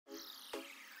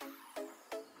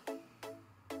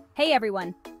Hey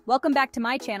everyone, welcome back to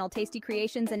my channel, Tasty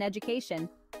Creations and Education.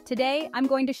 Today, I'm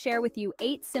going to share with you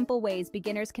 8 simple ways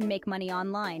beginners can make money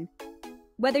online.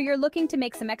 Whether you're looking to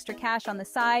make some extra cash on the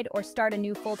side or start a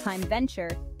new full-time venture,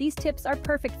 these tips are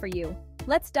perfect for you.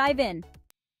 Let's dive in.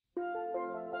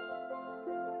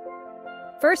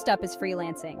 First up is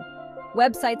freelancing.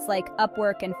 Websites like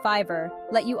Upwork and Fiverr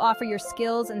let you offer your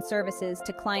skills and services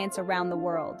to clients around the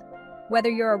world. Whether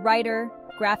you're a writer,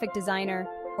 graphic designer,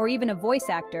 or even a voice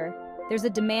actor, there's a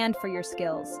demand for your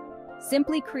skills.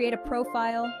 Simply create a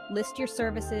profile, list your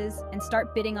services, and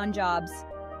start bidding on jobs.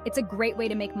 It's a great way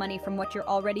to make money from what you're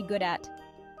already good at.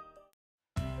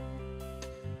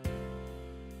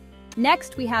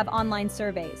 Next, we have online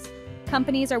surveys.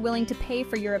 Companies are willing to pay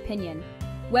for your opinion.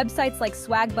 Websites like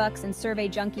Swagbucks and Survey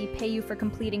Junkie pay you for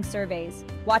completing surveys,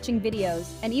 watching videos,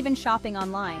 and even shopping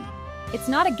online. It's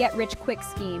not a get-rich-quick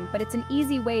scheme, but it's an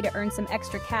easy way to earn some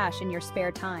extra cash in your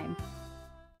spare time.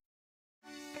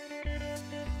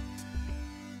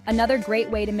 Another great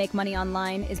way to make money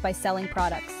online is by selling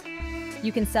products.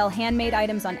 You can sell handmade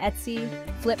items on Etsy,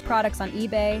 flip products on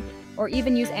eBay, or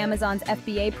even use Amazon's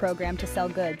FBA program to sell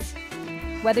goods.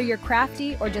 Whether you're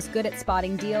crafty or just good at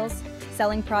spotting deals,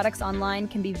 selling products online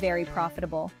can be very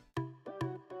profitable.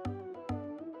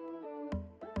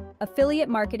 Affiliate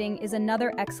marketing is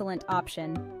another excellent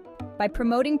option. By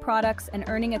promoting products and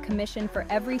earning a commission for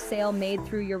every sale made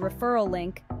through your referral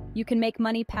link, you can make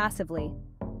money passively.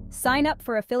 Sign up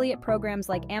for affiliate programs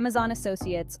like Amazon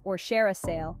Associates or Share a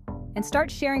Sale, and start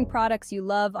sharing products you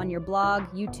love on your blog,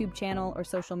 YouTube channel, or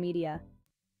social media.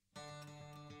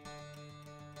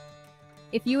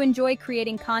 If you enjoy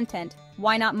creating content,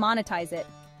 why not monetize it?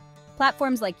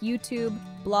 Platforms like YouTube,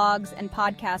 blogs, and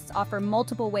podcasts offer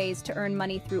multiple ways to earn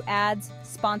money through ads,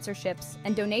 sponsorships,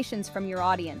 and donations from your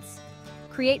audience.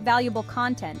 Create valuable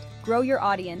content, grow your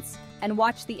audience, and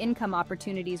watch the income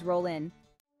opportunities roll in.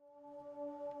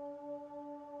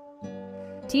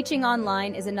 Teaching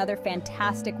online is another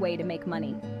fantastic way to make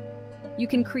money. You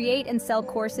can create and sell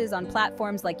courses on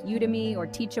platforms like Udemy or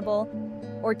Teachable,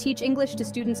 or teach English to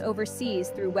students overseas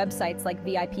through websites like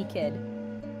VIPKid.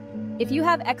 If you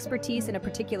have expertise in a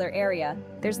particular area,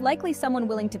 there's likely someone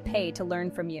willing to pay to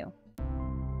learn from you.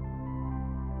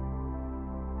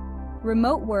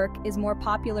 Remote work is more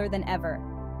popular than ever.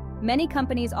 Many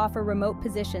companies offer remote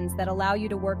positions that allow you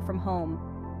to work from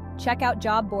home. Check out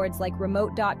job boards like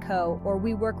remote.co or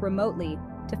We Work Remotely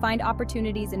to find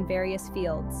opportunities in various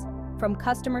fields, from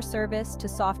customer service to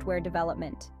software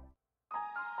development.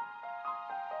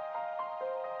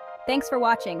 Thanks for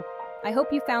watching. I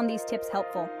hope you found these tips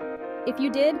helpful. If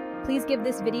you did, please give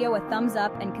this video a thumbs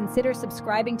up and consider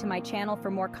subscribing to my channel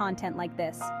for more content like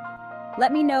this.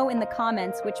 Let me know in the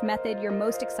comments which method you're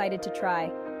most excited to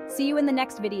try. See you in the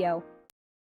next video.